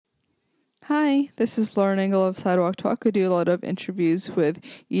Hi, this is Lauren Engel of Sidewalk Talk. I do a lot of interviews with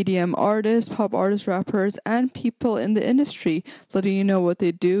EDM artists, pop artists, rappers, and people in the industry, letting you know what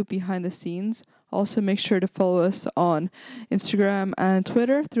they do behind the scenes. Also, make sure to follow us on Instagram and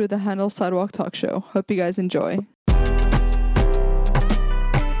Twitter through the handle Sidewalk Talk Show. Hope you guys enjoy.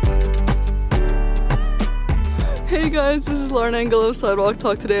 Hey guys, this is Lauren Engel of Sidewalk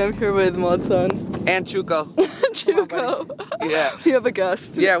Talk. Today I'm here with Modson. And Chuko. Chuko. Yeah. We have a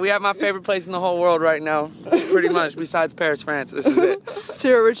guest. Yeah, we have my favorite place in the whole world right now. Pretty much, besides Paris, France. This is it. So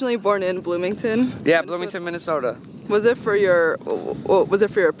you're originally born in Bloomington? Yeah, Minnesota? Bloomington, Minnesota. Was it for your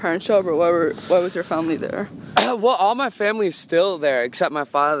parents' job, or why was your family there? Well, all my family is still there except my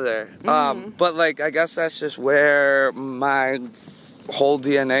father. But like, I guess that's just where my whole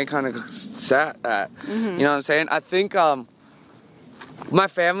DNA kind of sat at. You know what I'm saying? I think my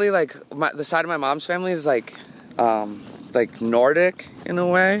family, the side of my mom's family is like Nordic in a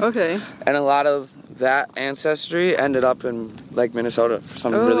way. Okay. And a lot of that ancestry ended up in like Minnesota for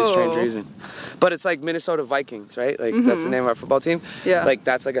some really strange reason. But it's like Minnesota Vikings, right? Like that's the name of our football team. Yeah. Like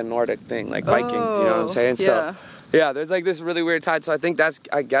that's like a Nordic thing, like Vikings, you know what I'm saying? So yeah, there's like this really weird tie. So I think that's,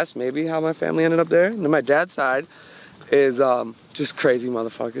 I guess, maybe how my family ended up there. And then my dad's side is just crazy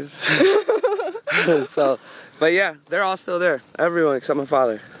motherfuckers. So, but yeah, they're all still there. Everyone except my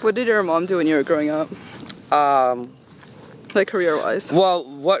father. What did your mom do when you were growing up? Like career-wise? Well,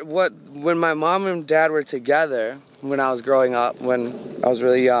 when my mom and dad were together, when I was growing up, when I was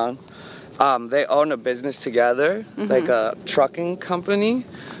really young, they owned a business together, like a trucking company,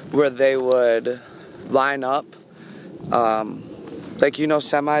 where they would line up, like, you know,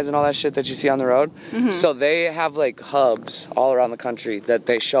 semis and all that shit that you see on the road. So they have like hubs all around the country that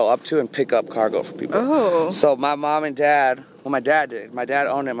they show up to and pick up cargo for people. Oh. So my mom and dad, well, my dad did. My dad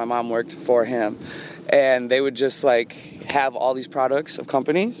owned it. My mom worked for him. And they would just like have all these products of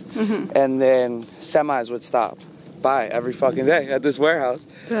companies, and then semis would stop by every fucking day at this warehouse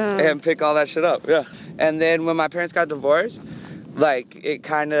and pick all that shit up. Yeah. And then when my parents got divorced, like it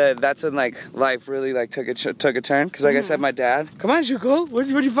kind of, that's when like life really like took a turn, because like I said, my dad, come on Shuko,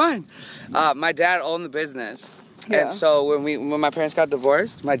 what'd you find? My dad owned the business, and so when my parents got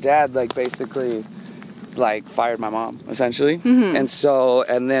divorced, my dad like basically like fired my mom essentially, and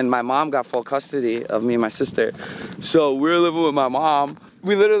then my mom got full custody of me and my sister. So we were living with my mom.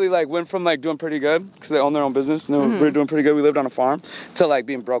 We literally like went from like doing pretty good because they own their own business, and we were doing pretty good. We lived on a farm, to like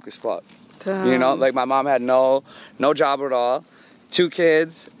being broke as fuck. Damn. You know, like my mom had no job at all, 2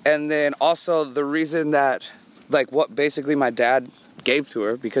 kids, and then also the reason that like what basically my dad gave to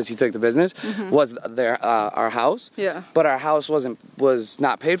her, because he took the business, was our house. Yeah. But our house was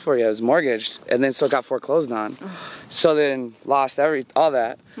not paid for yet. It was mortgaged, and then so it got foreclosed on. So then lost all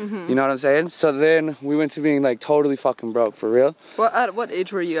that. You know what I'm saying? So then we went to being like totally fucking broke for real. Well, at what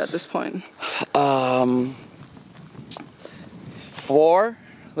age were you at this point? 4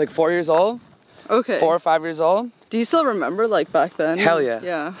 years old. Okay. 4 or 5 years old. Do you still remember, like, back then? Hell yeah.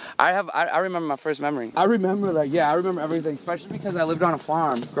 Yeah. I remember my first memory. I remember everything, especially because I lived on a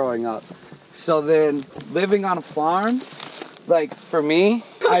farm growing up. So then, living on a farm, like, for me,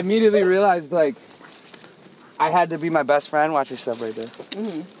 I immediately realized, like, I had to be my best friend. Watch your stuff right there.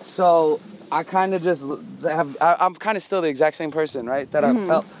 So, I kind of just I'm kind of still the exact same person, right? That I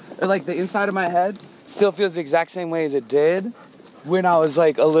felt, like, the inside of my head still feels the exact same way as it did when I was,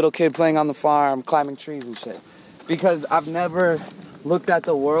 like, a little kid playing on the farm, climbing trees and shit. Because I've never looked at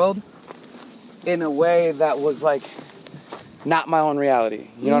the world in a way that was like not my own reality.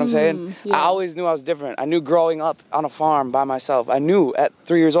 You know what I'm saying? Yeah. I always knew I was different. I knew growing up on a farm by myself. I knew at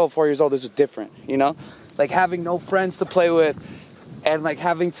 3 years old, 4 years old, this was different, you know? Like having no friends to play with and like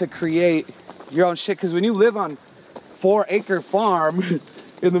having to create your own shit. Because when you live on 4-acre farm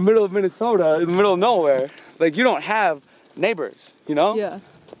in the middle of Minnesota, in the middle of nowhere, like you don't have neighbors, you know? Yeah.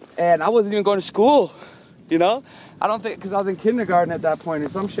 And I wasn't even going to school. You know? I don't think, because I was in kindergarten at that point or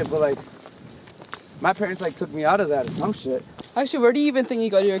some shit, but like, my parents like took me out of that or some shit. Actually, where do you even think you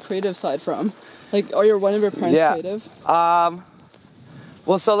got your creative side from? Like, are one of your parents creative? Well,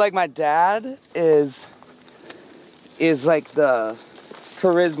 so like my dad is like the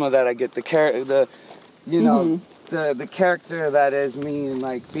charisma that I get, the character that is me, and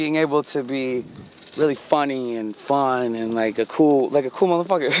like being able to be really funny and fun and like a cool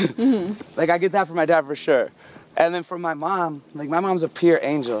motherfucker. Like I get that from my dad for sure. And then from my mom, like my mom's a pure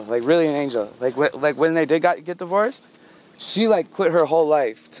angel, like really an angel. Like when they did get divorced, she like quit her whole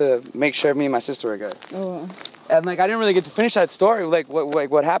life to make sure me and my sister were good. Oh wow. And like I didn't really get to finish that story. Like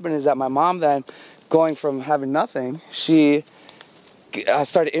what happened is that my mom then, going from having nothing, she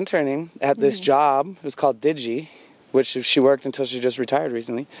started interning at this job. It was called Digi. which she worked until she just retired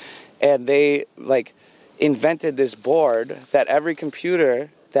recently. And they like invented this board that every company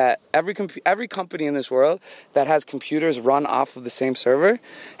in this world that has computers run off of the same server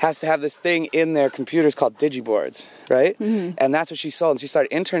has to have this thing in their computers called digiboards, right? Mm-hmm. And that's what she sold. And she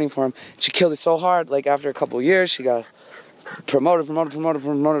started interning for him. She killed it so hard. Like after a couple of years, she got promoted,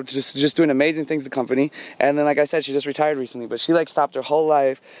 just doing amazing things to the company. And then, like I said, she just retired recently. But she like stopped her whole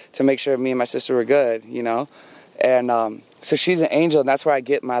life to make sure me and my sister were good, you know? And so she's an angel, and that's where I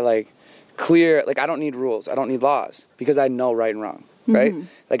get my like clear, like I don't need rules, I don't need laws, because I know right and wrong, right? Mm-hmm.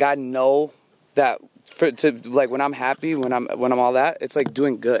 Like I know that like when I'm happy, when I'm all that, it's like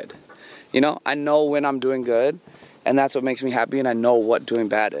doing good, you know? I know when I'm doing good, and that's what makes me happy, and I know what doing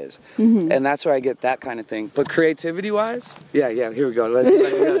bad is. Mm-hmm. And that's where I get that kind of thing. But creativity-wise, yeah, here we go. Let's get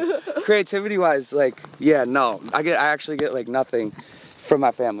back together. Creativity-wise, like, yeah, no. I actually get, like, nothing from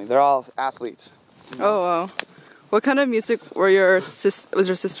my family. They're all athletes. Oh, wow. What kind of music was your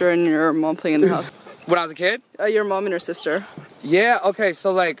sister and your mom playing in the house? When I was a kid? Your mom and your sister. Yeah, okay,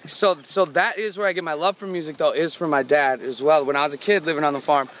 so that is where I get my love for music, though, is from my dad as well. When I was a kid living on the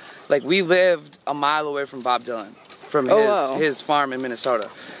farm, like, we lived a mile away from Bob Dylan, from his farm in Minnesota.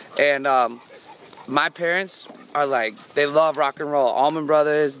 And my parents are like, they love rock and roll. Allman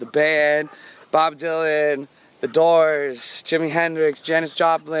Brothers, the band, Bob Dylan, The Doors, Jimi Hendrix, Janis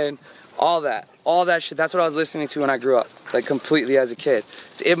Joplin, all that shit. That's what I was listening to when I grew up, like completely as a kid.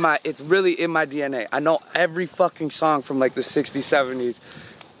 It's really in my DNA. I know every fucking song from like the 60s,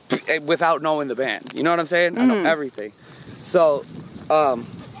 70s without knowing the band. You know what I'm saying? Mm-hmm. I know everything. So,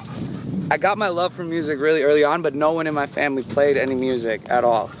 I got my love for music really early on, but no one in my family played any music at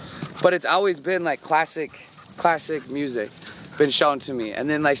all. But it's always been like classic music been shown to me. And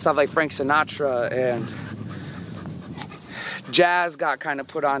then like stuff like Frank Sinatra and jazz got kind of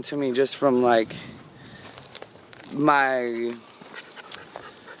put on to me just from like my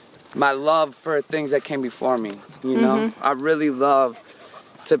love for things that came before me, you know? Mm-hmm. I really love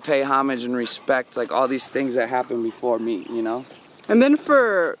to pay homage and respect like all these things that happened before me, you know? And then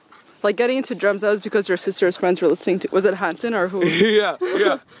for like getting into drums, that was because your sister's friends were listening to, was it Hanson or who? Yeah,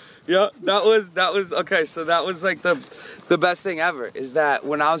 that was okay. So that was like the best thing ever, is that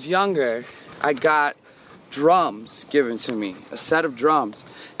when I was younger, I got drums given to me, a set of drums,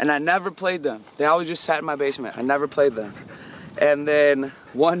 and I never played them. They always just sat in my basement. I never played them. And then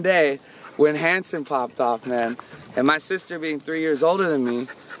one day, when Hanson popped off, man, and my sister being 3 years older than me,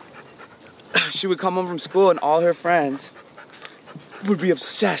 she would come home from school and all her friends would be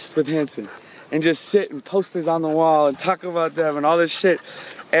obsessed with Hanson and just sit and posters on the wall and talk about them and all this shit.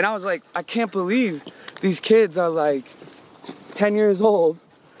 And I was like, I can't believe these kids are like 10 years old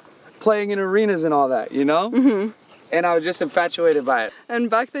playing in arenas and all that, you know? Mm-hmm. And I was just infatuated by it.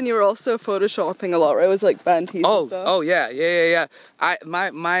 And back then you were also photoshopping a lot, right? It was like band tees and stuff. Oh yeah.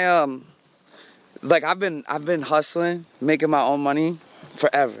 Like I've been hustling, making my own money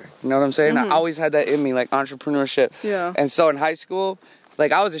forever. You know what I'm saying? Mm-hmm. I always had that in me, like entrepreneurship. Yeah. And so in high school,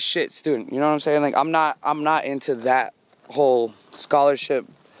 like I was a shit student. You know what I'm saying? Like I'm not into that whole scholar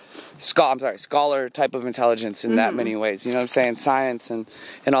type of intelligence in that many ways. You know what I'm saying? Science and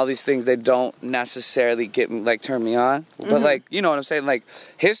all these things, they don't necessarily turn me on. But like, you know what I'm saying? Like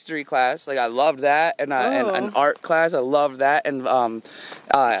history class, like I loved that, and an art class, I loved that, and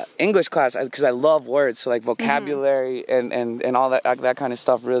English class, because I love words, so like vocabulary and all that kind of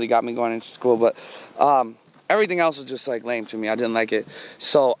stuff really got me going into school. But everything else was just like lame to me. I didn't like it.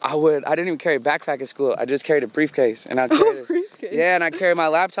 So I didn't even carry a backpack at school. I just carried a briefcase, and I'd carry this. Yeah, and I'd carry my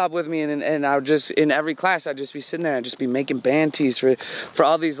laptop with me, and I would just, in every class, I'd just be sitting there and just be making band tees for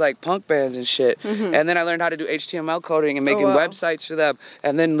all these like punk bands and shit. Mm-hmm. And then I learned how to do HTML coding and making websites for them,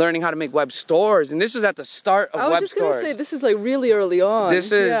 and then learning how to make web stores. And this was at the start of web stores. I was just gonna say, this is like really early on.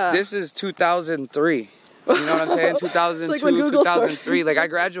 This is 2003. You know what I'm saying? 2002, like 2003. Like I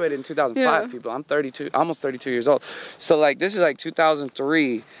graduated in 2005, people. I'm 32, almost 32 years old. So like this is like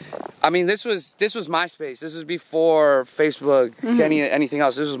 2003. I mean, this was MySpace. This was before Facebook, anything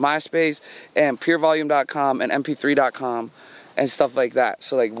else. This was MySpace and PureVolume.com and MP3.com and stuff like that.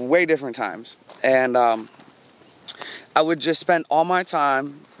 So like way different times. And I would just spend all my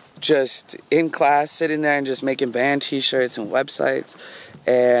time just in class, sitting there and just making band t-shirts and websites.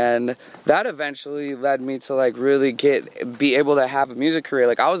 And that eventually led me to like really be able to have a music career.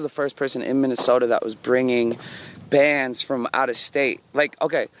 Like I was the first person in Minnesota that was bringing bands from out of state. Like,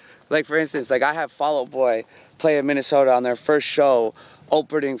 okay, like for instance, like I had Fall Out Boy play in Minnesota on their first show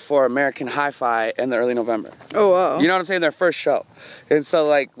opening for American Hi-Fi in the early November. Oh wow. You know what I'm saying? Their first show. And so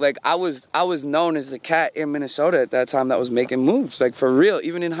like I was known as the cat in Minnesota at that time that was making moves, like for real.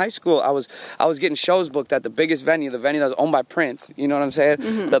 Even in high school, I was getting shows booked at the biggest venue, the venue that was owned by Prince. You know what I'm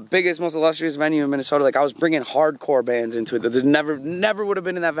saying? The biggest, most illustrious venue in Minnesota. Like I was bringing hardcore bands into it that never would have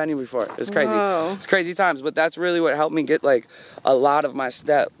been in that venue before. It was crazy. Wow. It's crazy times, but that's really what helped me get like a lot of my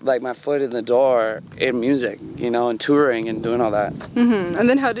my foot in the door in music, you know, and touring and doing all that. And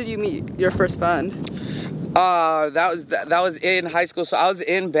then how did you meet your first band? That was in high school. So I was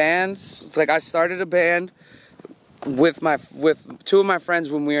in bands. Like I started a band with two of my friends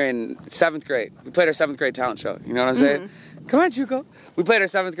when we were in 7th grade. We played our 7th grade talent show. You know what I'm saying? Come on, Chuko. We played our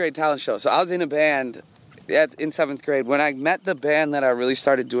 7th grade talent show. So I was in a band in 7th grade. When I met the band that I really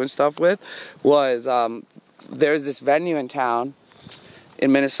started doing stuff with was there's this venue in town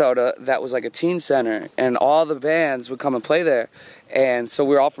in Minnesota that was like a teen center, and all the bands would come and play there. And so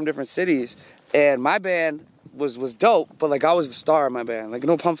we were all from different cities, and my band was dope, but like I was the star of my band. Like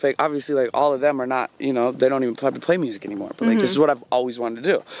No Pump Fake, obviously like all of them are not, you know, they don't even play music anymore, but like this is what I've always wanted to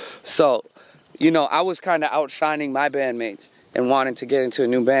do. So, you know, I was kind of outshining my bandmates and wanting to get into a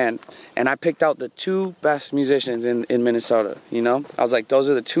new band, and I picked out the 2 best musicians in Minnesota, you know? I was like, those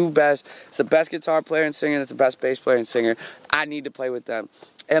are the 2 best. It's the best guitar player and singer, it's the best bass player and singer. I need to play with them.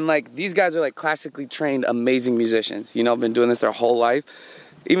 And like, these guys are like classically trained, amazing musicians, you know, been doing this their whole life.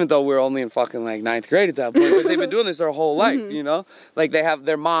 Even though we're only in fucking like 9th grade at that point, but they've been doing this their whole life, you know? Like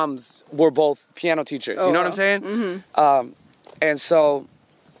their moms were both piano teachers, you know what I'm saying? And so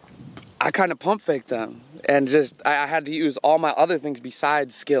I kind of pump faked them. And just, I had to use all my other things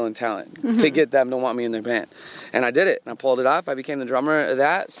besides skill and talent to get them to want me in their band. And I did it. And I pulled it off. I became the drummer of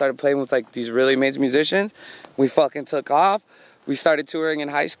that. Started playing with like these really amazing musicians. We fucking took off. We started touring in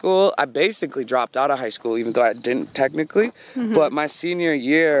high school. I basically dropped out of high school, even though I didn't technically. But my senior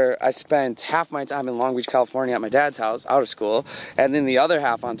year, I spent half my time in Long Beach, California at my dad's house, out of school. And then the other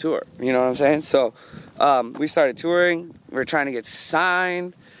half on tour. You know what I'm saying? So we started touring. We were trying to get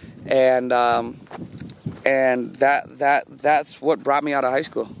signed. And that's what brought me out of high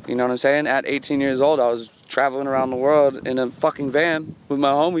school. You know what I'm saying? At 18 years old, I was traveling around the world in a fucking van with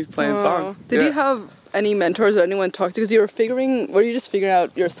my homies playing songs. Did you have any mentors or anyone to talk to? Because were you just figuring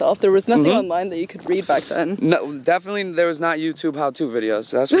out yourself? There was nothing online that you could read back then. No, definitely there was not YouTube how-to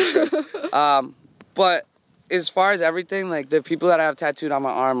videos, that's for sure. But as far as everything, like the people that I have tattooed on my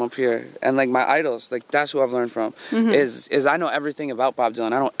arm up here, and like my idols, like that's who I've learned from. Is I know everything about Bob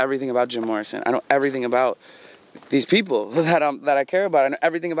Dylan. I know everything about Jim Morrison. I know everything about these people that I care about. I know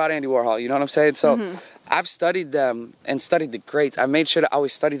everything about Andy Warhol. You know what I'm saying? So I've studied them and studied the greats. I made sure to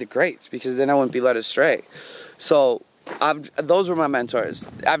always study the greats because then I wouldn't be led astray. So those were my mentors.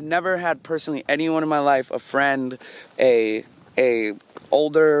 I've never had personally anyone in my life, a friend, a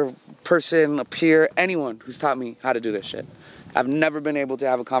older person, a peer, anyone who's taught me how to do this shit. I've never been able to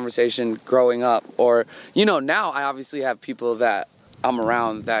have a conversation growing up, or, you know, now I obviously have people that I'm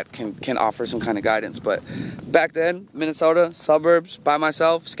around that can offer some kind of guidance, but back then, Minnesota, suburbs, by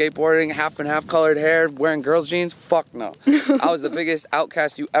myself, skateboarding, half and half colored hair, wearing girls' jeans, fuck no. I was the biggest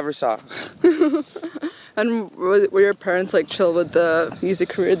outcast you ever saw. And were your parents like chill with the music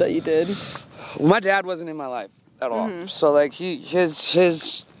career that you did? Well, my dad wasn't in my life at all. So like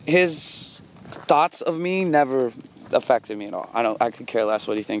his thoughts of me never affected me at all. I could care less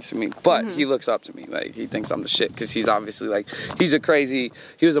what he thinks of me, but he looks up to me. Like he thinks I'm the shit because he's obviously like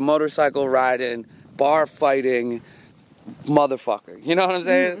he was a motorcycle riding, bar fighting motherfucker. You know what I'm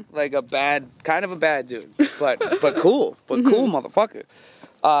saying? Like kind of a bad dude, but cool motherfucker.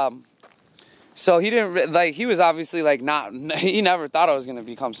 So he didn't like. He was obviously like not. He never thought I was gonna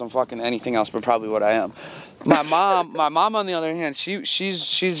become some fucking anything else, but probably what I am. My mom, on the other hand, she's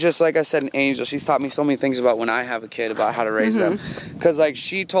just like I said, an angel. She's taught me so many things about when I have a kid, about how to raise them. Because like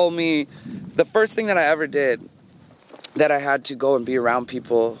she told me, the first thing that I ever did, that I had to go and be around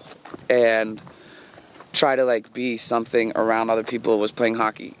people and try to like be something around other people, was playing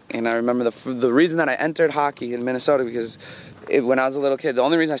hockey. And I remember the reason that I entered hockey in Minnesota, because when I was a little kid, the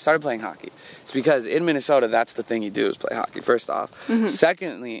only reason I started playing hockey is because in Minnesota, that's the thing you do, is play hockey, first off.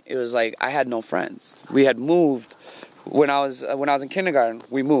 Secondly, it was like I had no friends. We had moved. When I was in kindergarten,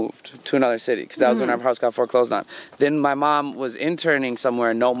 we moved to another city because that was when our house got foreclosed on. Then my mom was interning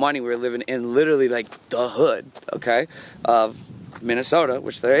somewhere, no money. We were living in literally like the hood, okay, of Minnesota,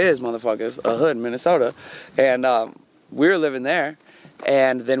 which there is, motherfuckers, a hood in Minnesota. And we were living there.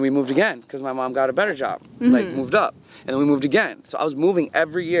 And then we moved again because my mom got a better job, like moved up. And then we moved again. So I was moving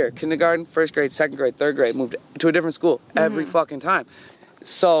every year, kindergarten, first grade, second grade, third grade, moved to a different school every fucking time.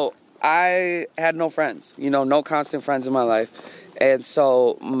 So I had no friends, you know, no constant friends in my life. And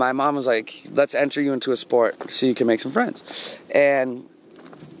so my mom was like, let's enter you into a sport so you can make some friends. And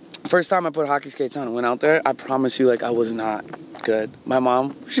first time I put hockey skates on and went out there, I promise you, like, I was not good. My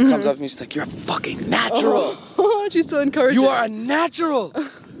mom, she comes up to me, she's like, you're a fucking natural. Oh, she's so encouraging. You are a natural.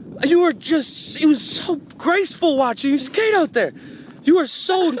 You were just, it was so graceful watching you skate out there. You are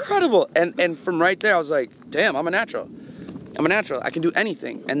so incredible. And from right there, I was like, damn, I'm a natural. I'm a natural. I can do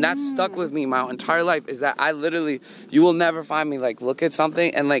anything. And that's stuck with me my entire life, is that I literally, you will never find me like look at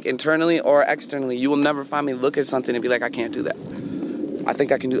something and like internally or externally, you will never find me look at something and be like, I can't do that. I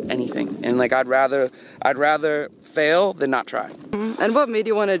think I can do anything. And like, I'd rather fail than not try. And what made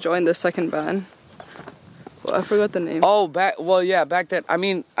you want to join the second band? Well, I forgot the name. Oh, back then. I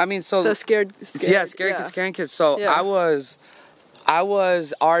mean, so the Scared Kids, Scaring Kids. So yeah. I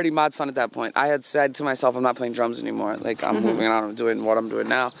was already Mod Son at that point. I had said to myself, I'm not playing drums anymore. Like, I'm moving on. I'm doing what I'm doing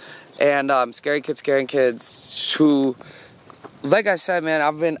now. And Scary Kids, Scaring Kids, who, like I said, man,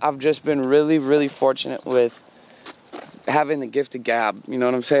 I've just been really, really fortunate with having the gift of gab. You know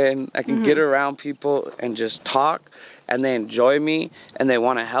what I'm saying? I can get around people and just talk, and they enjoy me, and they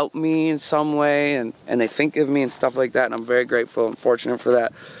want to help me in some way, and they think of me and stuff like that. And I'm very grateful and fortunate for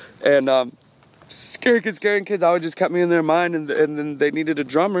that. And Scary Kids, Scaring Kids always just kept me in their mind, and then they needed a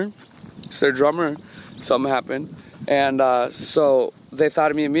drummer. So their drummer, something happened. And so they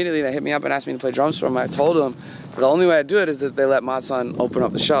thought of me immediately. They hit me up and asked me to play drums for them. I told them the only way I do it is that they let Mod Son open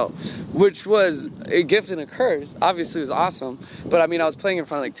up the show, which was a gift and a curse. Obviously, it was awesome. But I mean, I was playing in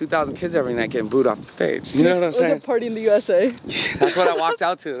front of like 2,000 kids every night getting booed off the stage. You know what I'm saying? Like a Party in the USA. That's what I walked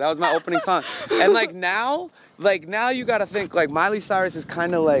out to. That was my opening song. And like now you gotta think, like, Miley Cyrus is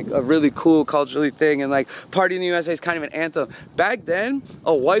kind of like a really cool culturally thing, and like Party in the USA is kind of an anthem. Back then,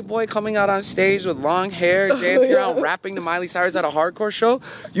 a white boy coming out on stage with long hair, dancing around, rapping to Miley Cyrus at a hardcore show,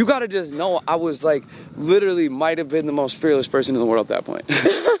 you gotta just know I was like, literally might have been the most fearless person in the world at that point.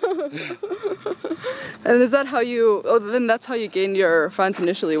 And is that how you, then that's how you gained your fans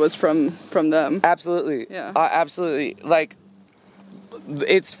initially, was from them? Absolutely. Yeah. Absolutely. Like,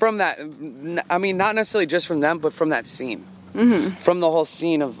 it's from that, I mean, not necessarily just from them, but from that scene. From the whole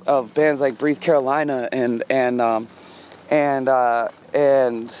scene of bands like Breathe Carolina and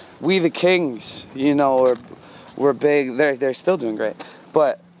We the Kings, you know, were big. They're still doing great.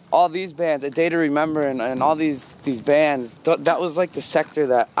 But all these bands, A Day to Remember and all these bands, that was like the sector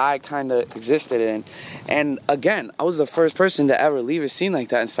that I kind of existed in. And again, I was the first person to ever leave a scene like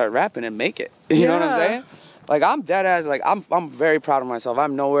that and start rapping and make it. You know what I'm saying? Like, I'm dead ass, like, I'm very proud of myself.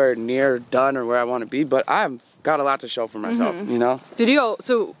 I'm nowhere near done or where I want to be, but I've got a lot to show for myself, you know? Did you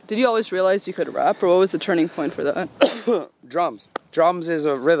always realize you could rap, or what was the turning point for that? Drums. Drums is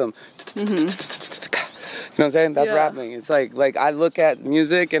a rhythm. You know what I'm saying? That's rapping. It's like I look at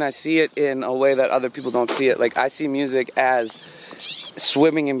music and I see it in a way that other people don't see it. Like, I see music as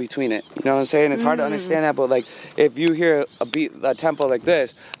swimming in between it. You know what I'm saying? It's hard to understand that, but like, if you hear a tempo like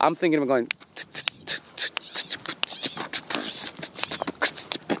this, I'm thinking of going...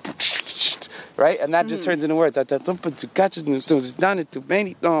 Right? And that just turns into words. I'm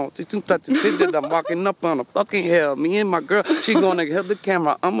walking up on a fucking hill. Me and my girl, she gonna hit the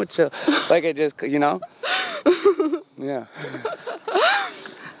camera. I'm with you. Like, it just, you know? Yeah.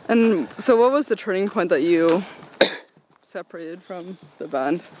 And so what was the turning point that you separated from the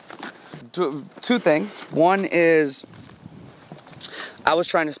band? Two things. One is I was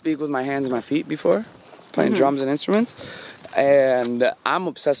trying to speak with my hands and my feet before, playing drums and instruments. And I'm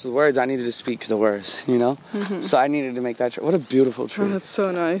obsessed with words. I needed to speak the words, you know? So I needed to make that tree. What a beautiful tree. Oh, that's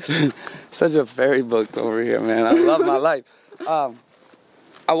so nice. Such a fairy book over here, man. I love my life.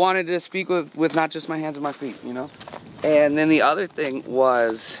 I wanted to speak with not just my hands and my feet, you know? And then the other thing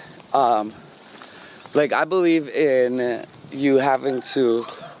was, like, I believe in you having to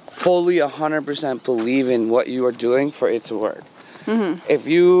fully 100% believe in what you are doing for it to work. If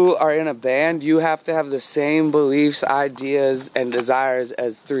you are in a band, you have to have the same beliefs, ideas, and desires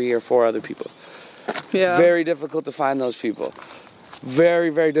as 3 or 4 other people. Yeah. Very difficult to find those people. Very,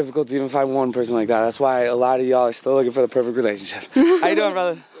 very difficult to even find one person like that. That's why a lot of y'all are still looking for the perfect relationship. How you doing,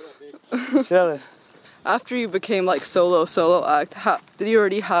 brother? Chilling. After you became like solo act, did you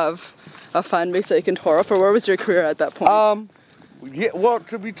already have a fan base that you can tour off, or where was your career at that point? Yeah, well,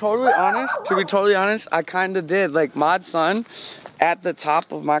 to be totally honest, I kind of did. Like, Mod Son, at the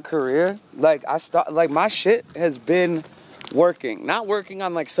top of my career, like, my shit has been working. Not working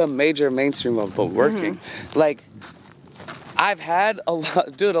on, like, some major mainstream level, but working. Like, I've had a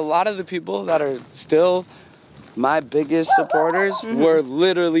lot of the people that are still my biggest supporters were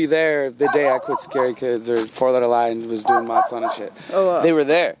literally there the day I quit Scary Kids or 4 Letter Lie and was doing Mod Son and shit. Oh, wow. They were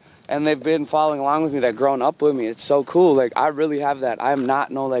there. and they've been following along with me, they're growing up with me. It's so cool. Like, I really have that. I am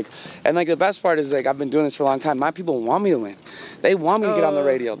not no, like, and like the best part is, like, I've been doing this for a long time. My people want me to win. They want me to get on the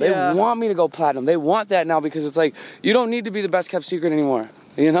radio. They want me to go platinum. They want that now, because it's like, you don't need to be the best kept secret anymore.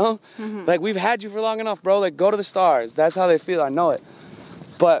 You know? Like, we've had you for long enough, bro. Like, go to the stars. That's how they feel. I know it.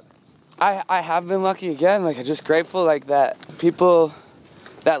 But I have been lucky again. Like, I'm just grateful, like, that people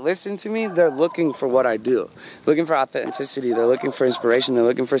that listen to me, they're looking for what I do. Looking for authenticity. They're looking for inspiration. They're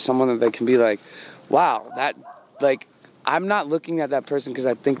looking for someone that they can be like, wow, that, like, I'm not looking at that person because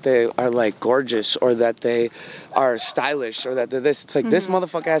I think they are, like, gorgeous or that they are stylish or that they're this. It's like, this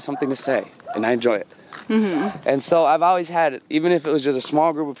motherfucker has something to say, and I enjoy it. And so I've always had it, even if it was just a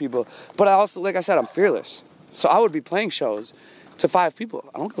small group of people. But I also, like I said, I'm fearless. So I would be playing shows to 5 people.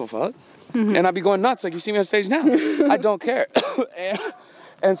 I don't give a fuck. And I'd be going nuts like you see me on stage now. I don't care.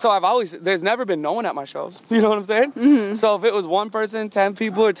 And so there's never been no one at my shows. You know what I'm saying? So if it was 1 person, 10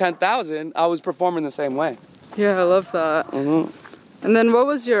 people, or 10,000, I was performing the same way. Yeah, I love that. And then what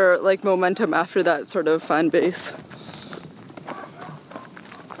was your, like, momentum after that sort of fan base?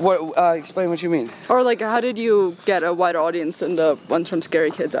 What? Explain what you mean. Or, like, how did you get a wider audience than the ones from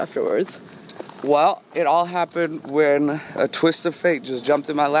Scary Kids afterwards? Well, it all happened when a twist of fate just jumped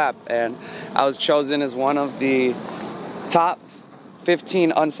in my lap, and I was chosen as one of the top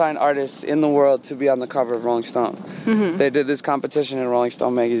 15 unsigned artists in the world to be on the cover of Rolling Stone. They did this competition in Rolling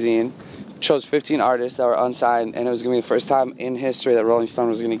Stone magazine, chose 15 artists that were unsigned, and it was going to be the first time in history that Rolling Stone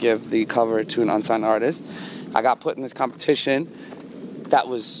was going to give the cover to an unsigned artist. I got put in this competition that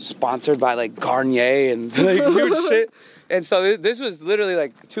was sponsored by, like, Garnier and, like, huge shit. And so this was literally,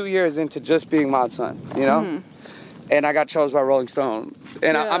 like, 2 years into just being Mod Sun, you know? And I got chosen by Rolling Stone.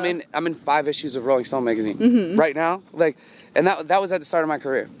 And I'm in 5 issues of Rolling Stone magazine right now. Like, and that was at the start of my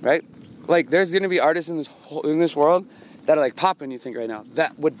career, right? Like, there's gonna be artists in this world that are, like, popping, you think, right now,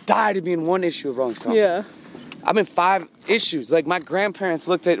 that would die to be in 1 issue of Rolling Stone. Yeah. I'm in 5 issues. Like, my grandparents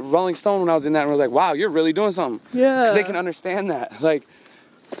looked at Rolling Stone when I was in that and were like, wow, you're really doing something. Yeah. Because they can understand that. Like,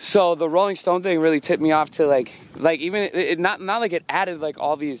 so the Rolling Stone thing really tipped me off to, like even it not like it added, like,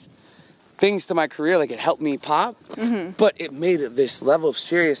 all these things to my career, like, it helped me pop, but it made this level of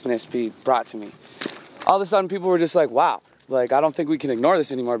seriousness be brought to me. All of a sudden, people were just like, wow, like, I don't think we can ignore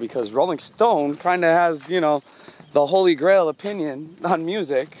this anymore, because Rolling Stone kind of has, you know, the holy grail opinion on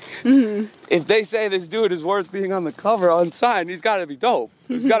music. If they say this dude is worth being on the cover unsigned, he's got to be dope.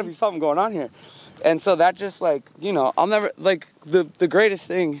 There's got to be something going on here. And so that just, like, you know, I'll never, like, the greatest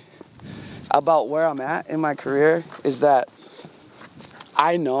thing about where I'm at in my career is that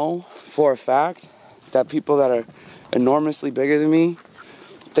I know for a fact that people that are enormously bigger than me,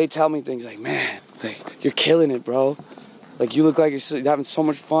 they tell me things like, man, like, you're killing it, bro. Like, you look like you're having so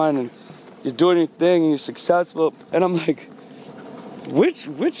much fun and you're doing your thing and you're successful. And I'm like, which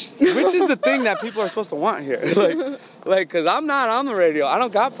is the thing that people are supposed to want here? like, cause I'm not on the radio. I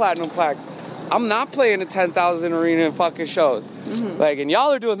don't got platinum plaques. I'm not playing a 10,000 arena and fucking shows. Like, and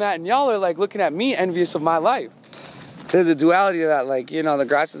y'all are doing that, and y'all are, like, looking at me envious of my life. There's a duality of that, like, you know, the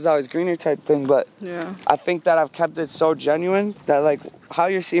grass is always greener type thing, but yeah. I think that I've kept it so genuine that, like, how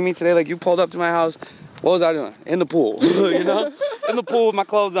you're seeing me today, like, you pulled up to my house, what was I doing? In the pool, you know? In the pool with my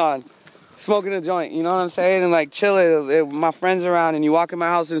clothes on, smoking a joint, you know what I'm saying? And, like, chilling, my friends around, and you walk in my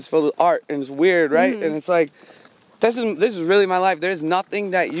house and it's filled with art, and it's weird, right? And it's like, this is really my life. There's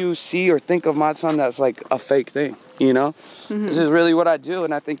nothing that you see or think of Mod Sun that's, like, a fake thing, you know? This is really what I do,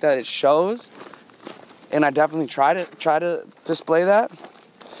 and I think that it shows. And I definitely try to display that.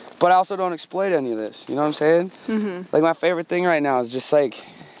 But I also don't exploit any of this, you know what I'm saying? Like, my favorite thing right now is just, like,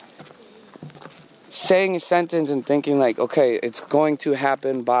 saying a sentence and thinking, like, okay, it's going to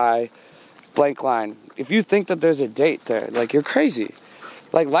happen by blank line. If you think that there's a date there, like, you're crazy.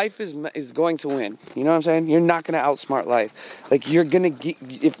 Like, life is going to win. You know what I'm saying? You're not going to outsmart life. Like, you're going to get...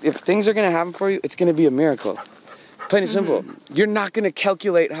 If things are going to happen for you, it's going to be a miracle. Plain and simple. You're not going to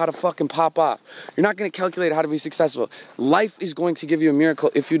calculate how to fucking pop off. You're not going to calculate how to be successful. Life is going to give you a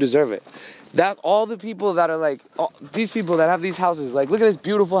miracle if you deserve it. That all the people that are like... these people that have these houses, like, look at this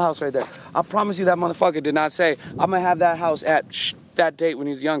beautiful house right there. I promise you that motherfucker did not say, I'm going to have that house at that date when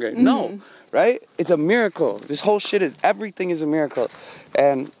he's younger. No. Right? It's a miracle. This whole shit is... Everything is a miracle.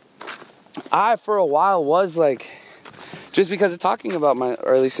 And I, for a while, was like, just because of talking about my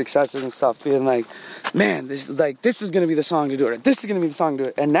early successes and stuff, being like, man, this is going to be the song to do it. This is going to be the song to do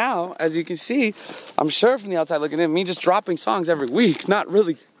it. And now, as you can see, I'm sure from the outside looking in, me just dropping songs every week, not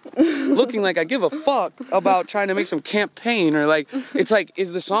really looking like I give a fuck about trying to make some campaign or like, it's like,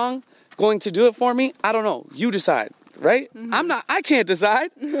 is the song going to do it for me? I don't know. You decide. right? I can't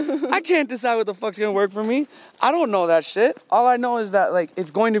decide. I can't decide what the fuck's gonna work for me. I don't know that shit. All I know is that, like,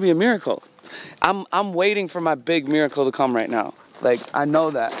 it's going to be a miracle. I'm waiting for my big miracle to come right now. Like, I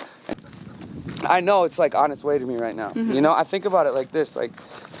know that. I know it's, like, on its way to me right now. You know, I think about it like this. Like,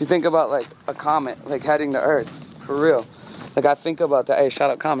 if you think about, like, a comet, like, heading to Earth, for real. Like, I think about that. Hey, shout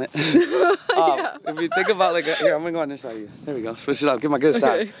out Comet. If you think about, like, here, I'm gonna go on this side of you. There we go. Switch it up. Get my good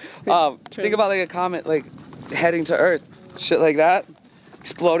side. Think about, like, a comet, like, heading to Earth. Shit like that.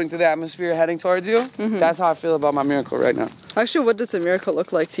 Exploding through the atmosphere, heading towards you. That's how I feel about my miracle right now. Actually, what does a miracle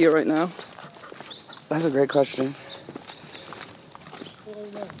look like to you right now? That's a great question.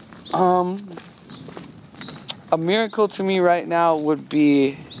 A miracle to me right now would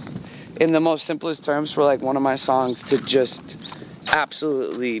be, in the most simplest terms, for, like, one of my songs to just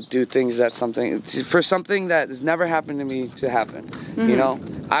absolutely do things for something that has never happened to me to happen. You know,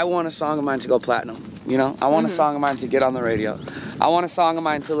 I want a song of mine to go platinum. You know, I want a song of mine to get on the radio. I want a song of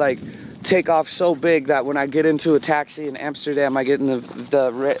mine to, like, take off so big that when I get into a taxi in Amsterdam, I get in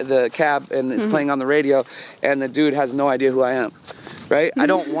the cab and it's playing on the radio, and the dude has no idea who I am. Right? I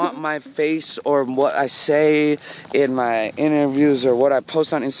don't want my face or what I say in my interviews or what I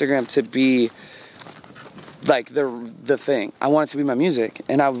post on Instagram to be, like, the thing. I want it to be my music,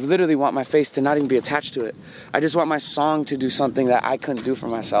 and I literally want my face to not even be attached to it. I just want my song to do something that I couldn't do for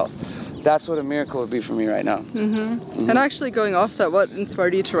myself. That's what a miracle would be for me right now. And actually, going off that, what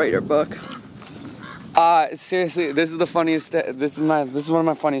inspired you to write your book? Seriously, this is the funniest. This is one of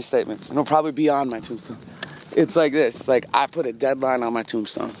my funniest statements, and it'll probably be on my tombstone. It's like this. Like, I put a deadline on my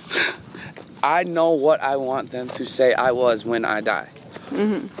tombstone. I know what I want them to say I was when I die.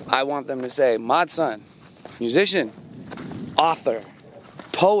 I want them to say, Mod Sun, musician, author,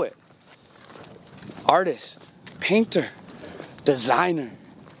 poet, artist, painter, designer.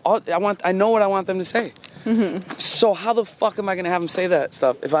 I know what I want them to say. So how the fuck am I gonna have them say that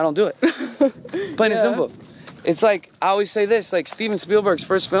stuff if I don't do it? Plain and simple. It's like, I always say this, like, Steven Spielberg's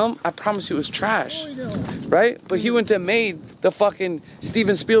first film, I promise you it was trash, right? But he wouldn't have made the fucking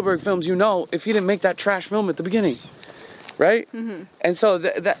Steven Spielberg films, you know, if he didn't make that trash film at the beginning, right? And so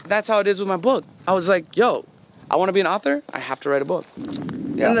that's how it is with my book. I was like, yo, I want to be an author, I have to write a book.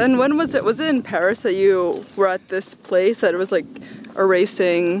 Yeah. And then when was it? Was it in Paris that you were at this place that it was, like,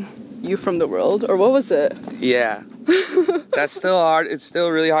 erasing you from the world? Or what was it? Yeah. That's still hard. It's still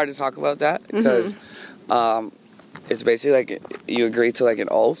really hard to talk about that because... it's basically like you agree to, like, an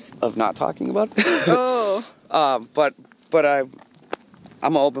oath of not talking about it. But I'm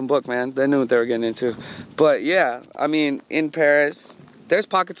an open book, man. They knew what they were getting into. But yeah, I mean, in Paris, there's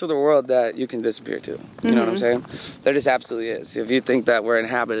pockets of the world that you can disappear to. You know what I'm saying? There just absolutely is. If you think that we're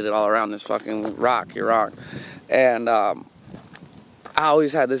inhabited all around this fucking rock, you're wrong. And I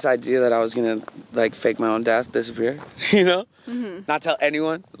always had this idea that I was gonna, like, fake my own death, disappear, you know? Not tell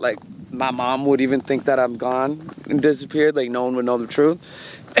anyone. Like, my mom would even think that I'm gone and disappeared. Like, no one would know the truth.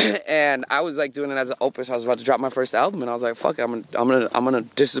 And I was, like, doing it as an opus. I was about to drop my first album, and I was like, fuck it, I'm gonna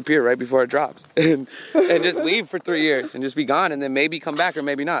disappear right before it drops. and just leave for 3 years and just be gone, and then maybe come back or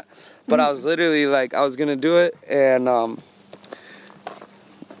maybe not. But I was literally, like, I was gonna do it, and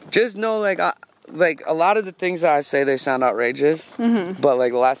just know, like, a lot of the things that I say, they sound outrageous, but,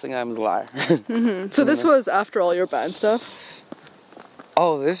 like, the last thing I am is a liar. So this was after all your band stuff?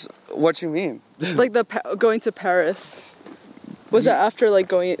 Oh, what you mean? Like, going to Paris. Was that after, like,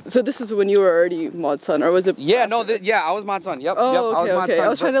 going... So this is when you were already Mod Sun, or was it... Yeah, no, I was Mod Sun. Yep, oh, yep, okay, I was Mod Sun. I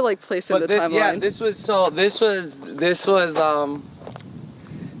was trying to, like, place in the timeline. Yeah, this was,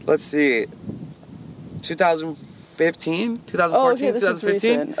 let's see, 2015, 2014,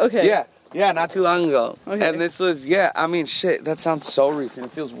 2015. Okay. Yeah, not too long ago. Okay. And this was, I mean, shit, that sounds so recent.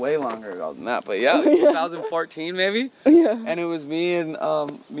 It feels way longer ago than that. But yeah, 2014 maybe. Yeah. And it was me and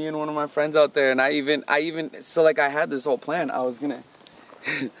one of my friends out there. And I had this whole plan.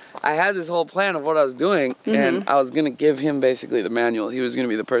 I had this whole plan of what I was doing. And I was going to give him basically the manual. He was going to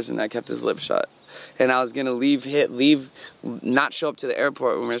be the person that kept his lips shut. And I was going to not show up to the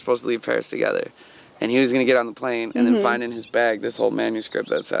airport when we were supposed to leave Paris together. And he was going to get on the plane and then find in his bag this whole manuscript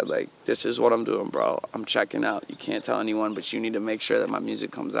that said, like, this is what I'm doing, bro. I'm checking out. You can't tell anyone, but you need to make sure that my music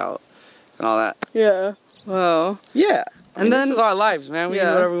comes out and all that. Yeah. Wow. Yeah. And then this is our lives, man. We do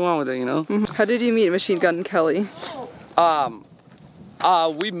whatever we want with it, you know? How did you meet Machine Gun Kelly?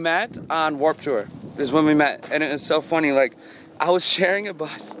 We met on Warped Tour is when we met. And it was so funny. Like, I was sharing a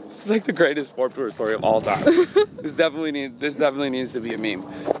bus. This is like the greatest Warped Tour story of all time. This definitely needs to be a meme.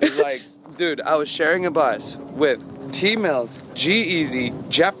 It's like... Dude, I was sharing a bus with T-Mills, G-Eazy,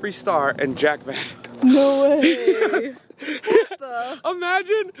 Jeffree Star, and Jack Vanek. No way. What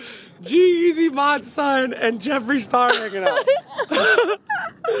Imagine G-Eazy, Mod's son, and Jeffree Star hanging out.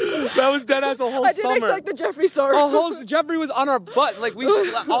 That was dead ass a whole summer. I didn't expect the Jeffree Star. Jeffree was on our butt. Like,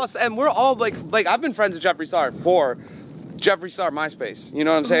 and we're all like, I've been friends with Jeffree Star for Jeffree Star MySpace. You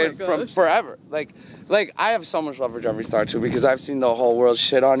know what I'm saying? From forever. Like I have so much love for Jeffree Star too, because I've seen the whole world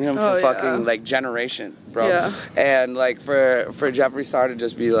shit on him for fucking like generation, bro. Yeah. And like for Jeffree Star to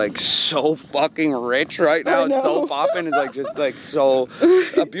just be like so fucking rich right now and so popping is like just like so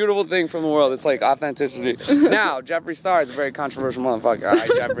a beautiful thing from the world. It's like authenticity. Now Jeffree Star is a very controversial motherfucker. All right,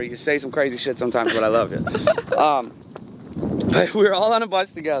 Jeffree, you say some crazy shit sometimes, but I love you. But we were all on a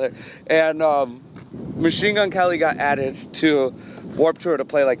bus together, and Machine Gun Kelly got added to Warped Tour to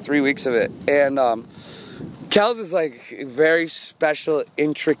play like 3 weeks of it, and Kels is like a very special,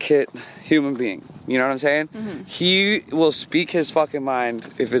 intricate human being. You know what I'm saying? Mm-hmm. He will speak his fucking mind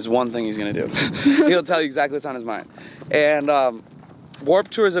if it's one thing he's gonna do. He'll tell you exactly what's on his mind. And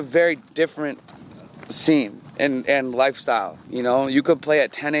Warped Tour is a very different scene and lifestyle. You know, you could play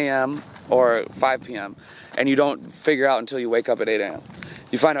at 10 a.m. or 5 p.m. and you don't figure out until you wake up at 8 a.m.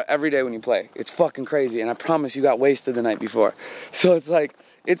 You find out every day when you play. It's fucking crazy, and I promise you got wasted the night before. So it's like,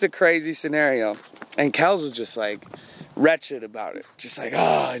 it's a crazy scenario. And Kels was just like wretched about it. Just like,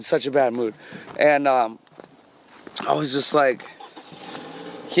 in such a bad mood. And I was just like,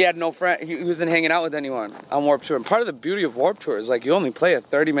 he had no friend. He wasn't hanging out with anyone on Warped Tour. And part of the beauty of Warped Tour is like you only play a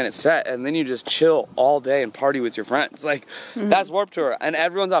 30-minute set and then you just chill all day and party with your friends. Like, that's Warped Tour. And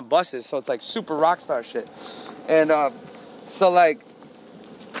everyone's on buses, so it's like super rock star shit. And so like,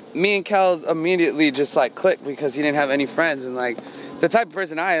 me and Kels immediately just like clicked because he didn't have any friends. And like, the type of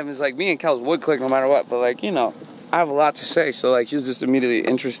person I am is like, me and Kels would click no matter what. But like, you know, I have a lot to say. So like, he was just immediately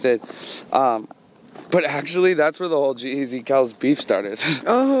interested. But actually, that's where the whole G-Eazy Kels beef started.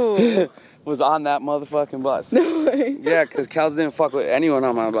 Oh. Was on that motherfucking bus. No way. Yeah, because Kels didn't fuck with anyone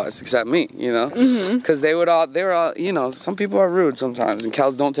on my bus except me, you know? Because they were all, you know, some people are rude sometimes, and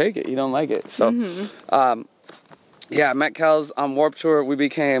Kels don't take it. You don't like it. So, yeah, I met Kels on Warped Tour. We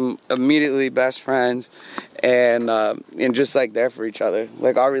became immediately best friends and just like there for each other.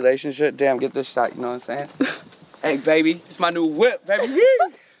 Like our relationship, damn, get this shot, you know what I'm saying? Hey, baby, it's my new whip, baby.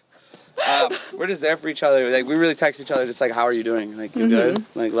 We're just there for each other. Like we really text each other just like, how are you doing? Like, you good?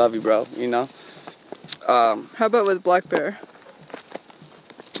 Like, love you, bro, you know? How about with Black Bear?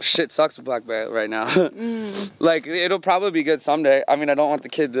 Shit sucks with Black Bear right now. Like, it'll probably be good someday. I mean, I don't want the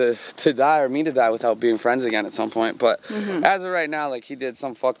kid to die or me to die without being friends again at some point. But as of right now, like, he did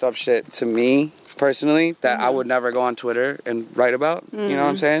some fucked up shit to me personally that I would never go on Twitter and write about. You know what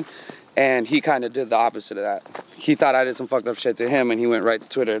I'm saying? And he kind of did the opposite of that. He thought I did some fucked up shit to him, and he went right to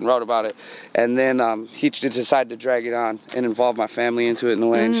Twitter and wrote about it. And then he decided to drag it on and involve my family into it in a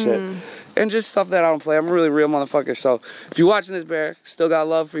way and shit. And just stuff that I don't play. I'm a really real motherfucker. So if you're watching this, Bear, still got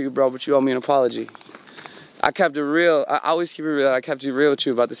love for you, bro, but you owe me an apology. I kept it real. I always keep it real. I kept it real with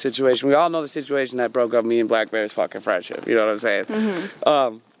you about the situation. We all know the situation that broke up me and Black Bear's fucking friendship. You know what I'm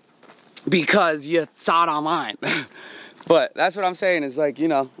saying? Because you saw it online. But that's what I'm saying is like, you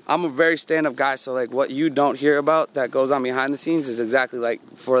know, I'm a very stand-up guy, so like what you don't hear about that goes on behind the scenes is exactly like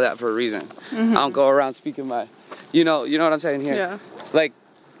for a reason. I don't go around speaking my, you know what I'm saying here? Yeah. Like,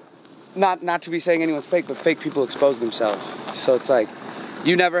 not to be saying anyone's fake, but fake people expose themselves. So it's like,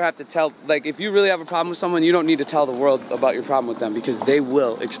 you never have to tell, like if you really have a problem with someone, you don't need to tell the world about your problem with them because they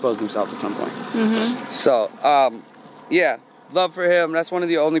will expose themselves at some point. So, yeah. Love for him. That's one of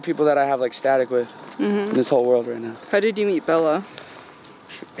the only people that I have like static with in this whole world right now. How did you meet Bella?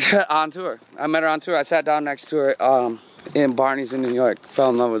 On tour. I met her on tour. I sat down next to her in Barney's in New York.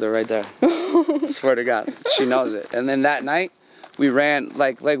 Fell in love with her right there. Swear to God, she knows it. And then that night, we ran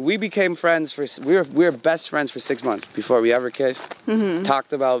like we became friends for we were best friends for 6 months before we ever kissed.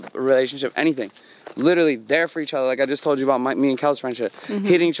 Talked about a relationship, anything. Literally there for each other, like I just told you about me and Kel's friendship.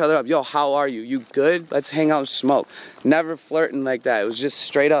 Hitting each other up. Yo, how are you? You good? Let's hang out and smoke. Never flirting like that. It was just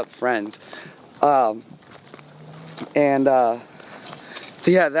straight up friends. Yeah,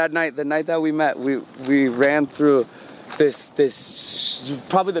 that night, the night that we met, we ran through this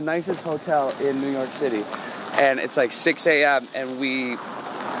probably the nicest hotel in New York City, and it's like 6 a.m. and we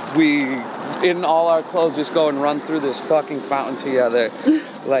in all our clothes just go and run through this fucking fountain together,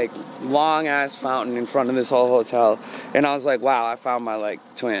 like long ass fountain in front of this whole hotel. And I was like, wow, I found my like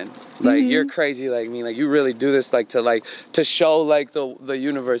twin. Like you're crazy like me. Like you really do this like to show like the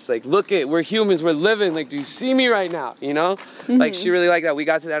universe, like look we're humans, we're living, like do you see me right now, you know? Like she really liked that. We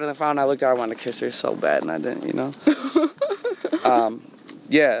got to that in the fountain, I looked at her, I wanted to kiss her so bad and I didn't, you know?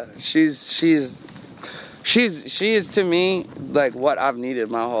 Yeah, she's She is to me like what I've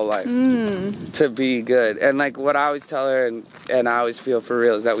needed my whole life to be good. And like what I always tell her and I always feel for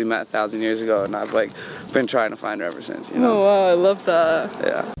real is that we met 1,000 years ago, and I've like been trying to find her ever since, you know? Oh wow, I love that.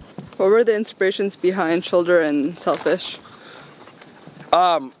 Yeah. What were the inspirations behind Shoulder and Selfish?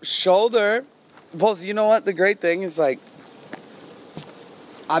 Shoulder, well, you know what? The great thing is like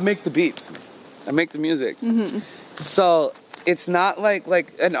I make the beats. I make the music. So it's not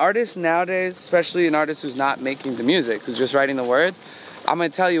like an artist nowadays, especially an artist who's not making the music, who's just writing the words. I'm gonna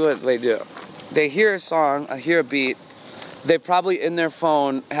tell you what they do. They hear a song, hear a beat. They probably in their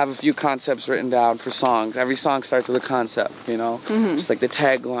phone have a few concepts written down for songs. Every song starts with a concept, you know, just like the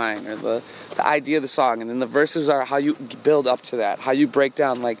tagline or the idea of the song, and then the verses are how you build up to that, how you break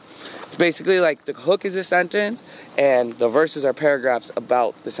down. Like it's basically like the hook is a sentence, and the verses are paragraphs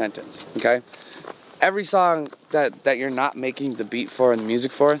about the sentence. Okay. Every song that you're not making the beat for and the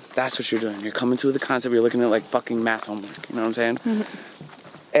music for, that's what you're doing. You're coming to the concept, you're looking at like fucking math homework, you know what I'm saying?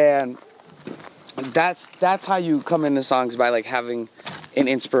 And that's how you come into songs, by like having an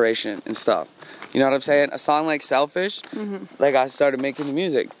inspiration and stuff. You know what I'm saying? A song like Selfish, like I started making the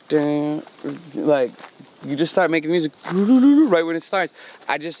music. Like you just start making music right when it starts.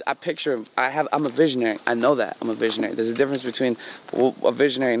 I picture I'm a visionary. I know that I'm a visionary. There's a difference between a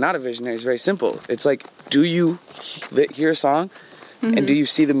visionary and not a visionary. It's very simple. It's like, do you hear a song and do you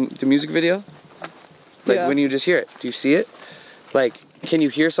see the music video? Like when you just hear it, do you see it? Like, can you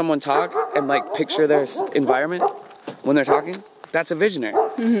hear someone talk and like picture their environment when they're talking? That's a visionary.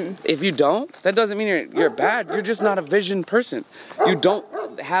 If you don't, that doesn't mean you're bad. You're just not a vision person. You don't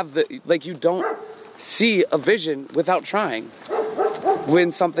have you don't see a vision without trying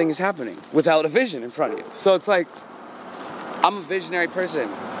when something is happening, without a vision in front of you. So it's like, I'm a visionary person.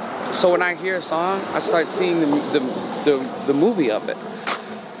 So when I hear a song, I start seeing the movie of it.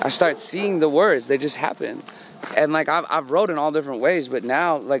 I start seeing the words, they just happen. And like I've wrote in all different ways, but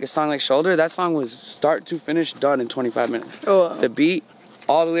now like a song like Shoulder, that song was start to finish done in 25 minutes. Oh, wow. The beat,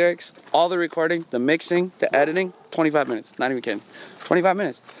 all the lyrics, all the recording, the mixing, the editing, 25 minutes. Not even kidding. 25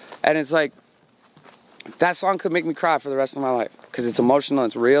 minutes. And it's like, that song could make me cry for the rest of my life because it's emotional,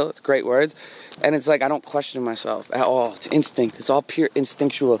 it's real, it's great words, and it's like I don't question myself at all. It's instinct. It's all pure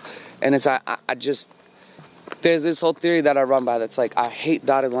instinctual, and it's I just there's this whole theory that I run by that's like I hate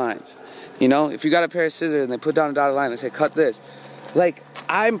dotted lines. You know, if you got a pair of scissors and they put down a dotted line, they say cut this. Like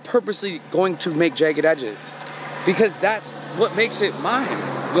I'm purposely going to make jagged edges because that's what makes it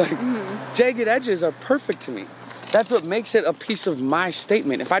mine. Like jagged edges are perfect to me. That's what makes it a piece of my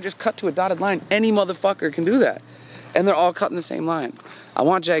statement. If I just cut to a dotted line, any motherfucker can do that. And they're all cut in the same line. I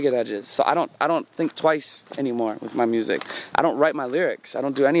want jagged edges. So I don't think twice anymore with my music. I don't write my lyrics. I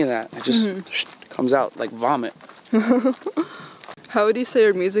don't do any of that. It just comes out like vomit. How would you say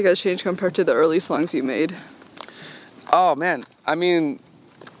your music has changed compared to the early songs you made? Oh man, I mean,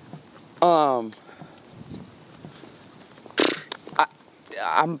 I'm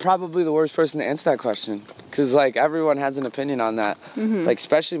probably the worst person to answer that question because like everyone has an opinion on that, like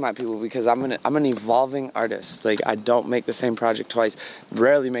especially my people, because I'm an evolving artist. Like I don't make the same project twice,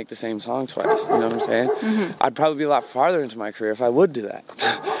 rarely make the same song twice. You know what I'm saying? I'd probably be a lot farther into my career if I would do that.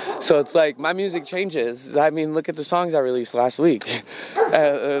 So it's like my music changes. I mean, look at the songs I released last week, in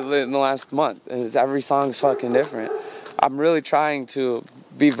the last month, and every song's fucking different. I'm really trying to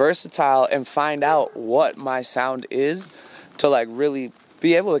be versatile and find out what my sound is to like really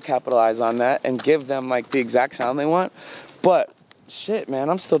be able to capitalize on that and give them like the exact sound they want. But shit,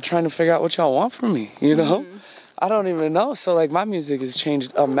 man, I'm still trying to figure out what y'all want from me, you know? I don't even know. So like my music has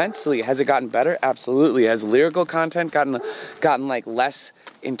changed immensely. Has it gotten better? Absolutely. Has lyrical content gotten like less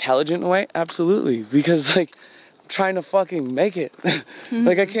intelligent in a way? Absolutely. Because like trying to fucking make it.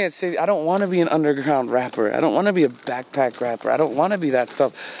 Like I can't say, I don't want to be an underground rapper. I don't want to be a backpack rapper. I don't want to be that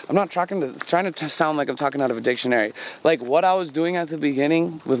stuff. I'm not trying to sound like I'm talking out of a dictionary. Like what I was doing at the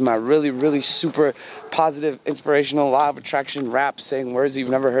beginning with my really, really super positive, inspirational, law of attraction rap, saying words you've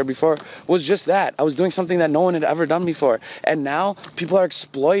never heard before, was just that. I was doing something that no one had ever done before. And now people are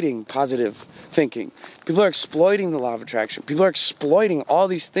exploiting positive thinking. People are exploiting the law of attraction. People are exploiting all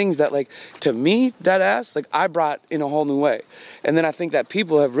these things that, like, to me, that ass, like, I brought in a whole new way. And then I think that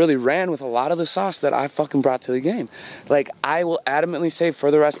people have really ran with a lot of the sauce that I fucking brought to the game. Like, I will adamantly say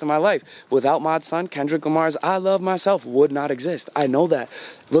for the rest of my life, without Mod Sun, Kendrick Lamar's I Love Myself would not exist. I know that.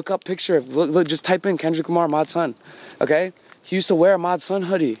 Look up picture, look, just type in Kendrick Lamar, Mod Sun, okay? He used to wear a Mod Sun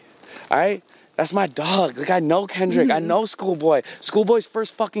hoodie, all right? That's my dog. Like, I know Kendrick. I know Schoolboy. Schoolboy's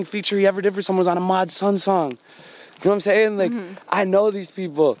first fucking feature he ever did for someone was on a Mod Sun song. You know what I'm saying? Like, I know these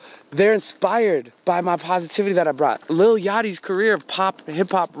people. They're inspired by my positivity that I brought. Lil Yachty's career of pop,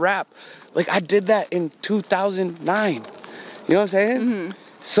 hip-hop, rap. Like, I did that in 2009. You know what I'm saying?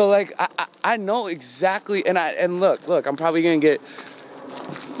 So, like, I know exactly, and look, I'm probably gonna get,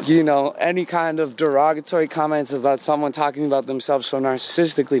 you know, any kind of derogatory comments about someone talking about themselves so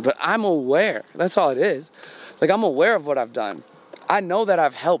narcissistically, but I'm aware. That's all it is. Like, I'm aware of what I've done. I know that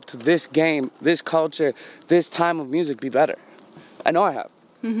I've helped this game, this culture, this time of music be better. I know I have.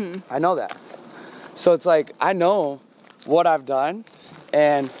 I know that. So it's like, I know what I've done,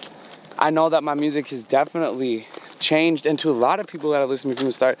 and I know that my music has definitely changed, and to a lot of people that have listened to me from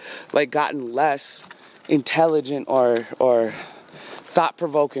the start, like, gotten less intelligent or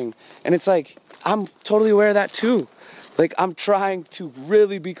thought-provoking. And it's like, I'm totally aware of that too. Like, I'm trying to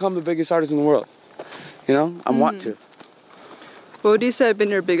really become the biggest artist in the world. You know? I want to. What would you say have been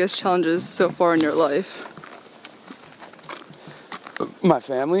your biggest challenges so far in your life? My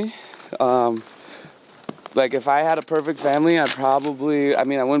family. Like, if I had a perfect family, I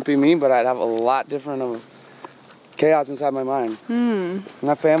wouldn't be me, but I'd have a lot different of chaos inside my mind.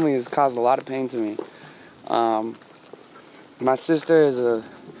 My family has caused a lot of pain to me. My sister is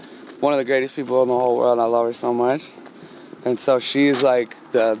one of the greatest people in the whole world. I love her so much. And so she's like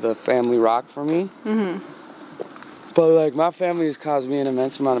the family rock for me. But like, my family has caused me an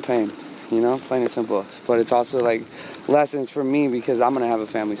immense amount of pain, you know, plain and simple. But it's also like lessons for me because I'm gonna have a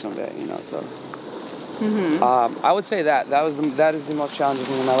family someday, you know. So I would say that is the most challenging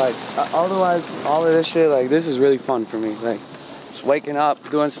thing in my life. Otherwise, all of this shit, like, this is really fun for me. Like, just waking up,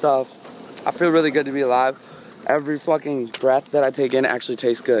 doing stuff. I feel really good to be alive. Every fucking breath that I take in actually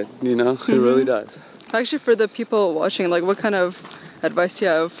tastes good, you know. It really does. Actually, for the people watching, like, what kind of advice do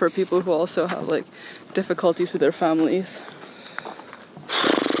you have for people who also have, like, difficulties with their families?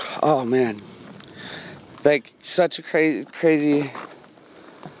 Oh, man. Like, such a crazy...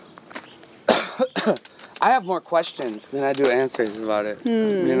 I have more questions than I do answers about it,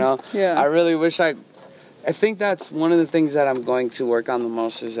 you know? Yeah. I really wish I think that's one of the things that I'm going to work on the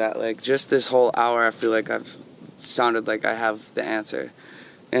most is that, like, just this whole hour, I feel like I've sounded like I have the answer.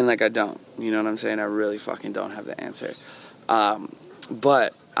 And, like, I don't. You know what I'm saying? I really fucking don't have the answer.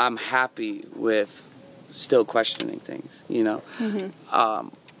 But I'm happy with still questioning things, you know?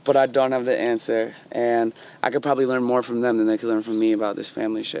 But I don't have the answer. And I could probably learn more from them than they could learn from me about this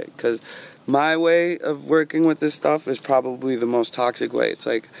family shit. Because my way of working with this stuff is probably the most toxic way. It's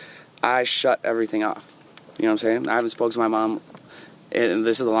like, I shut everything off. You know what I'm saying? I haven't spoken to my mom, and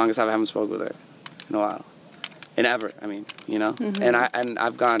this is the longest I haven't spoken with her in a while. And ever, I mean, you know? And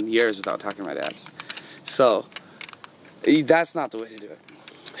I've gone years without talking to my dad. So, that's not the way to do it.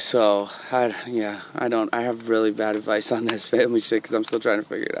 So, I have really bad advice on this family shit because I'm still trying to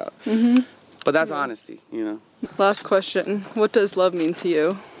figure it out. But that's honesty, you know? Last question. What does love mean to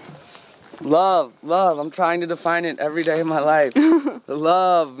you? Love. I'm trying to define it every day of my life.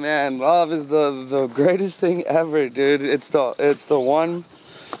 Love, man. Love is the greatest thing ever, dude. It's the one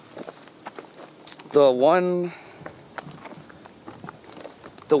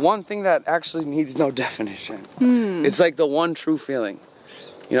thing that actually needs no definition. It's like the one true feeling.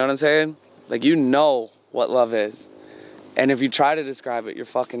 You know what I'm saying? Like, you know what love is. And if you try to describe it, you're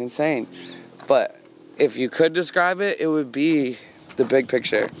fucking insane. But if you could describe it, it would be the big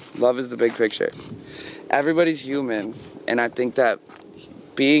picture. Love is the big picture. Everybody's human, and I think that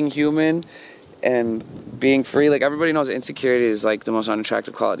being human and being free, like, everybody knows insecurity is like the most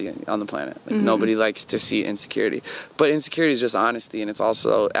unattractive quality on the planet. Like, nobody likes to see insecurity. But insecurity is just honesty, and it's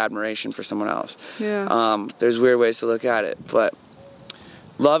also admiration for someone else. Yeah. There's weird ways to look at it, but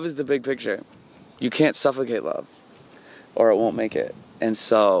love is the big picture. You can't suffocate love, or it won't make it. And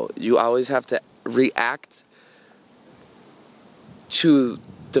so you always have to react to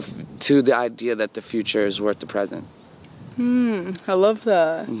the idea that the future is worth the present. I love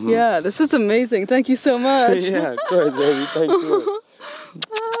that. Yeah, this was amazing. Thank you so much. Yeah, of course, baby. Thank you.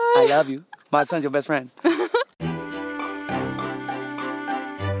 I love you. My son's your best friend.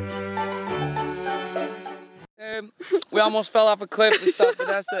 We almost fell off a cliff and stuff, but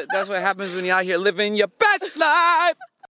that's what happens when you're out here living your best life.